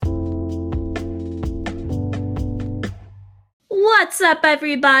What's up,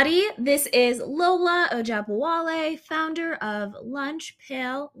 everybody? This is Lola Ojabawale, founder of Lunch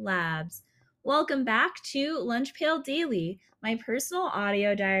Pail Labs. Welcome back to Lunch Pail Daily, my personal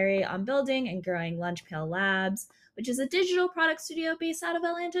audio diary on building and growing Lunch Pail Labs, which is a digital product studio based out of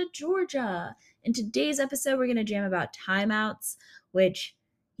Atlanta, Georgia. In today's episode, we're going to jam about timeouts, which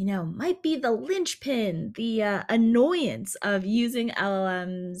might be the linchpin, the annoyance of using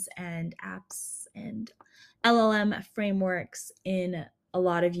LLMs and apps and LLM frameworks in a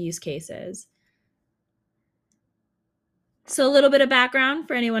lot of use cases. So a little bit of background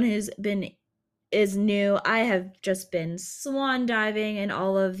for anyone is new. I have just been swan diving in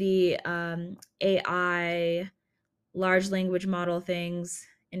all of the AI large language model things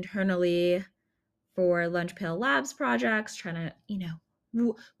internally for Lunch Pail Labs projects, trying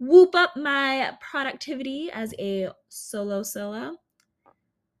to whoop up my productivity as a solo.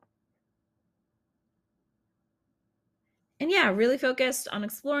 And yeah, really focused on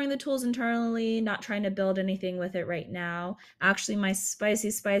exploring the tools internally, not trying to build anything with it right now. Actually, my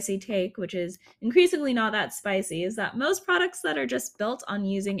spicy take, which is increasingly not that spicy, is that most products that are just built on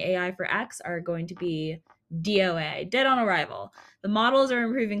using AI for X are going to be DOA, dead on arrival. The models are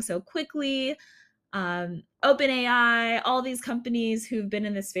improving so quickly. OpenAI, all these companies who've been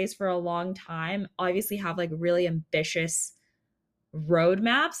in this space for a long time obviously have like really ambitious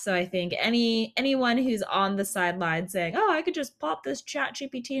roadmap. So I think anyone who's on the sideline saying, "Oh, I could just pop this Chat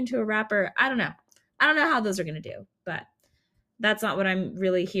GPT into a wrapper," I don't know. I don't know how those are going to do, but that's not what I'm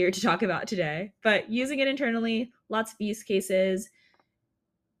really here to talk about today. But using it internally, lots of use cases,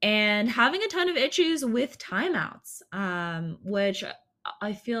 and having a ton of issues with timeouts, which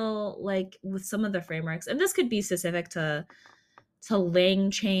I feel like with some of the frameworks, and this could be specific to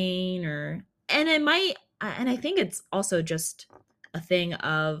Lang Chain and it might, and I think it's also just a thing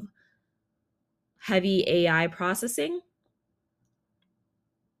of heavy AI processing,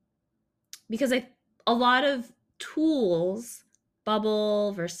 because a lot of tools,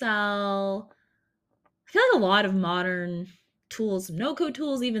 Bubble, Vercel, I feel like a lot of modern tools, no code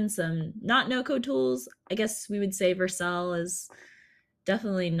tools, even some not no code tools. I guess we would say Vercel is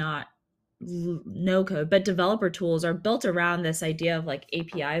definitely not no code, but developer tools are built around this idea of like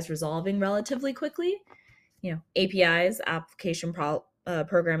APIs resolving relatively quickly. APIs,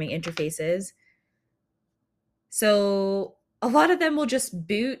 programming interfaces. So a lot of them will just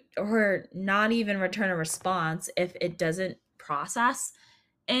boot or not even return a response if it doesn't process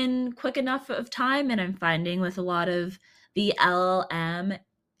in quick enough of time. And I'm finding with a lot of the LLM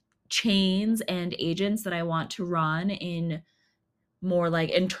chains and agents that I want to run in more like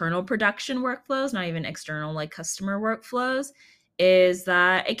internal production workflows, not even external like customer workflows, is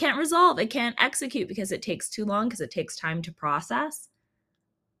that it can't resolve, it can't execute because it takes too long, because it takes time to process,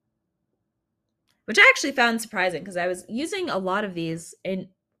 which I actually found surprising because I was using a lot of these in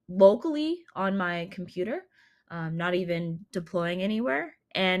locally on my computer, not even deploying anywhere,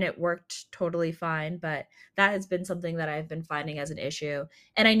 and it worked totally fine. But that has been something that I've been finding as an issue.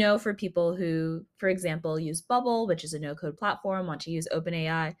 And I know for people who, for example, use Bubble, which is a no-code platform, want to use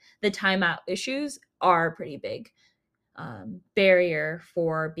OpenAI, the timeout issues are pretty big barrier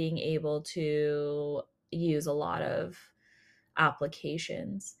for being able to use a lot of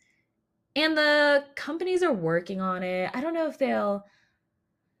applications. And the companies are working on it. I don't know if they'll.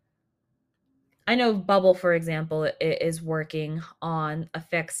 I know Bubble, for example, is working on a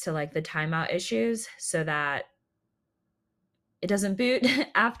fix to like the timeout issues so that it doesn't boot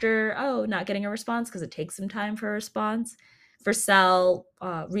after, not getting a response, because it takes some time for a response. Vercel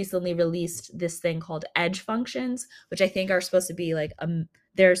recently released this thing called edge functions, which I think are supposed to be like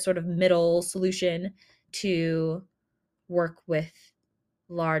their sort of middle solution to work with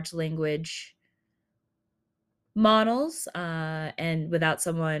large language models, and without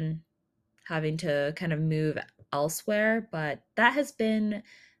someone having to kind of move elsewhere. But that has been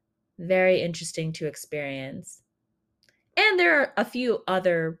very interesting to experience. And there are a few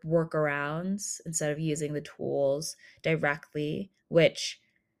other workarounds instead of using the tools directly, which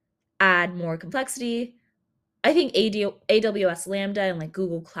add more complexity. I think AWS Lambda and like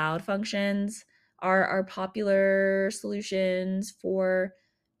Google Cloud Functions are popular solutions for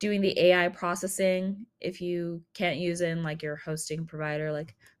doing the AI processing if you can't use in like your hosting provider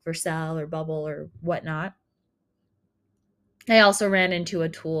like Vercel or Bubble or whatnot. I also ran into a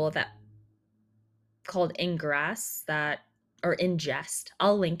tool that called Ingress that or Ingest.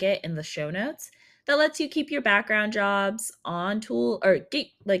 I'll link it in the show notes. That lets you keep your background jobs on tool, or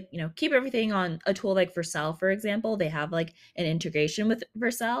keep everything on a tool like Vercel, for example. They have like an integration with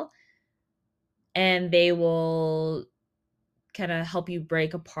Vercel, and they will kind of help you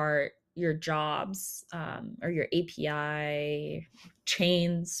break apart your jobs or your API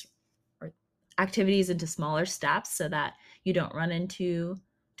chains or activities into smaller steps so that you don't run into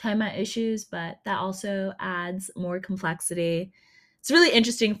timeout issues, but that also adds more complexity. It's really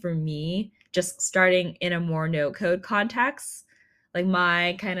interesting for me just starting in a more no code context. Like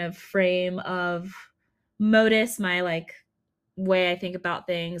my kind of frame of modus, my like way I think about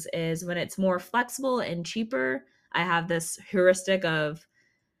things is when it's more flexible and cheaper, I have this heuristic of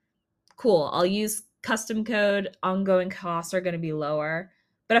cool, I'll use custom code, ongoing costs are going to be lower.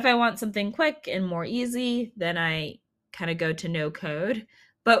 But if I want something quick and more easy, then I kind of go to no code.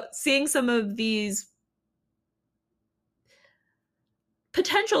 But seeing some of these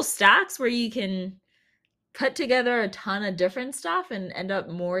potential stacks where you can put together a ton of different stuff and end up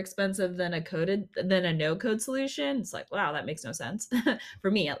more expensive than a no code solution, it's like, wow, that makes no sense for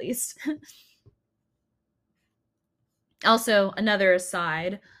me at least. Also, another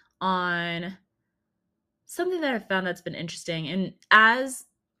aside on something that I've found that's been interesting, and as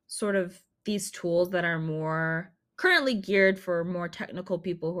sort of these tools that are more currently geared for more technical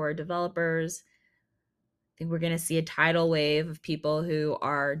people who are developers, I think we're going to see a tidal wave of people who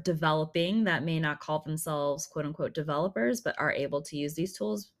are developing that may not call themselves quote unquote developers, but are able to use these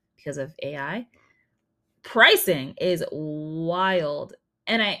tools because of AI. Pricing is wild.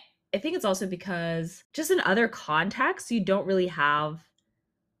 And I think it's also because just in other contexts, you don't really have,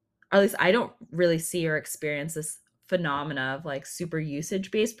 or at least I don't really see or experience this phenomena of like super usage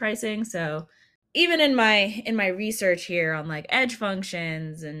based pricing. So even in my research here on like edge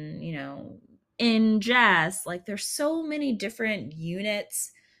functions and ingest, like there's so many different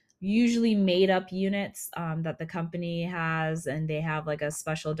units, usually made up units that the company has, and they have like a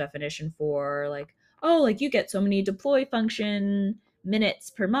special definition for like, oh, like you get so many deploy function minutes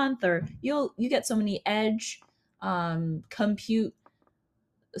per month, or you get so many edge compute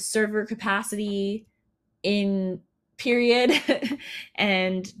server capacity in period.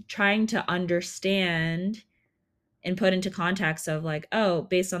 And trying to understand and put into context of like, oh,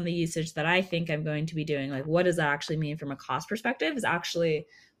 based on the usage that I think I'm going to be doing, like what does that actually mean from a cost perspective is actually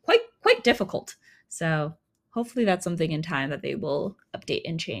quite difficult. So hopefully that's something in time that they will update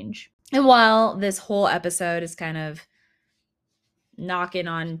and change. And while this whole episode is kind of knocking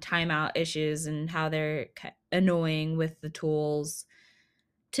on timeout issues and how they're annoying with the tools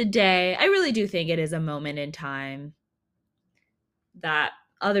today, I really do think it is a moment in time that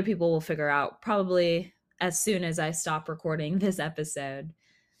other people will figure out probably as soon as I stop recording this episode.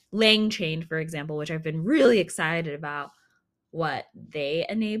 LangChain, for example, which I've been really excited about what they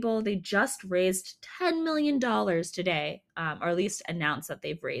enable. They just raised $10 million today, or at least announced that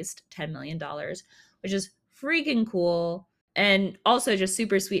they've raised $10 million, which is freaking cool. And also just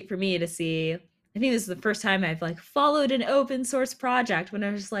super sweet for me to see. I think this is the first time I've like followed an open source project when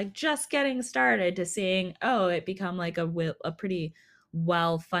I was like just getting started, to seeing, oh, it become like a pretty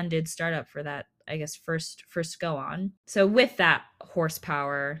well funded startup for that, I guess, first go on. So with that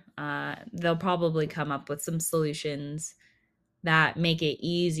horsepower, they'll probably come up with some solutions that make it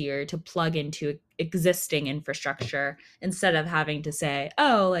easier to plug into existing infrastructure instead of having to say,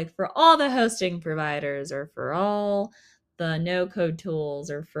 oh, like for all the hosting providers or for all the no code tools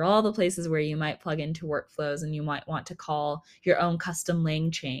or for all the places where you might plug into workflows and you might want to call your own custom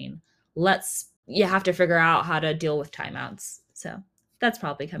LangChain, you have to figure out how to deal with timeouts. So that's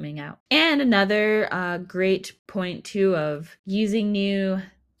probably coming out. And another great point too of using new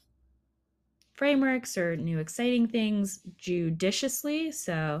frameworks or new exciting things judiciously.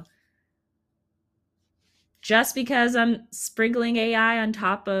 So just because I'm sprinkling AI on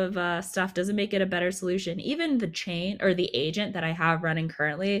top of stuff doesn't make it a better solution. Even the chain or the agent that I have running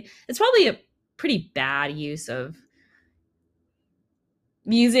currently, it's probably a pretty bad use of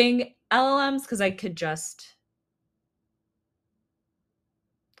using LLMs, because I could just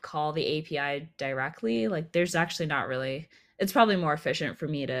call the API directly. Like there's actually not really, it's probably more efficient for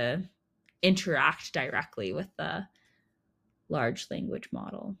me to interact directly with the large language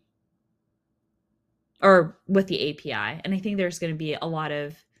model or with the API. And I think there's going to be a lot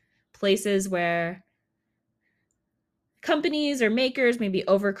of places where companies or makers maybe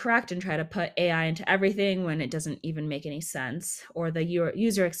overcorrect and try to put AI into everything when it doesn't even make any sense, or the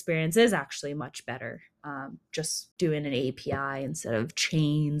user experience is actually much better just doing an API instead of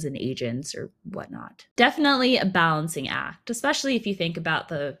chains and agents or whatnot. Definitely a balancing act, especially if you think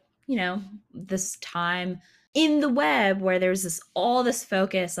about this time in the web where there's all this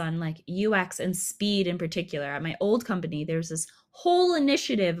focus on like UX and speed in particular. At my old company, there's this whole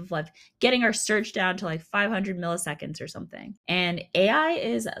initiative of like getting our search down to like 500 milliseconds or something. And AI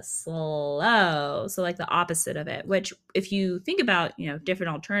is slow. So like the opposite of it, which if you think about,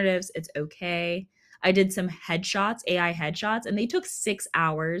 different alternatives, it's okay. I did some headshots, AI headshots, and they took 6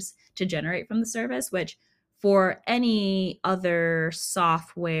 hours to generate from the service, which for any other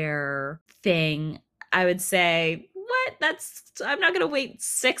software thing, I would say, what? I'm not going to wait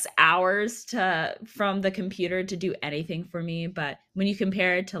 6 hours from the computer to do anything for me. But when you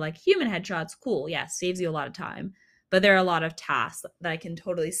compare it to like human headshots, cool. Yeah, saves you a lot of time. But there are a lot of tasks that I can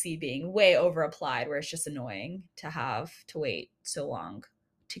totally see being way over applied where it's just annoying to have to wait so long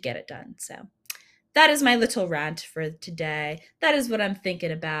to get it done. So that is my little rant for today. That is what I'm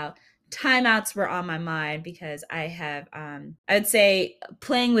thinking about. Timeouts were on my mind because I would say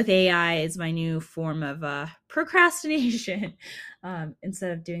playing with AI is my new form of procrastination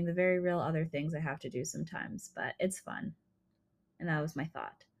instead of doing the very real other things I have to do sometimes. But it's fun. And that was my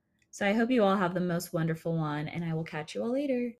thought. So I hope you all have the most wonderful one, and I will catch you all later.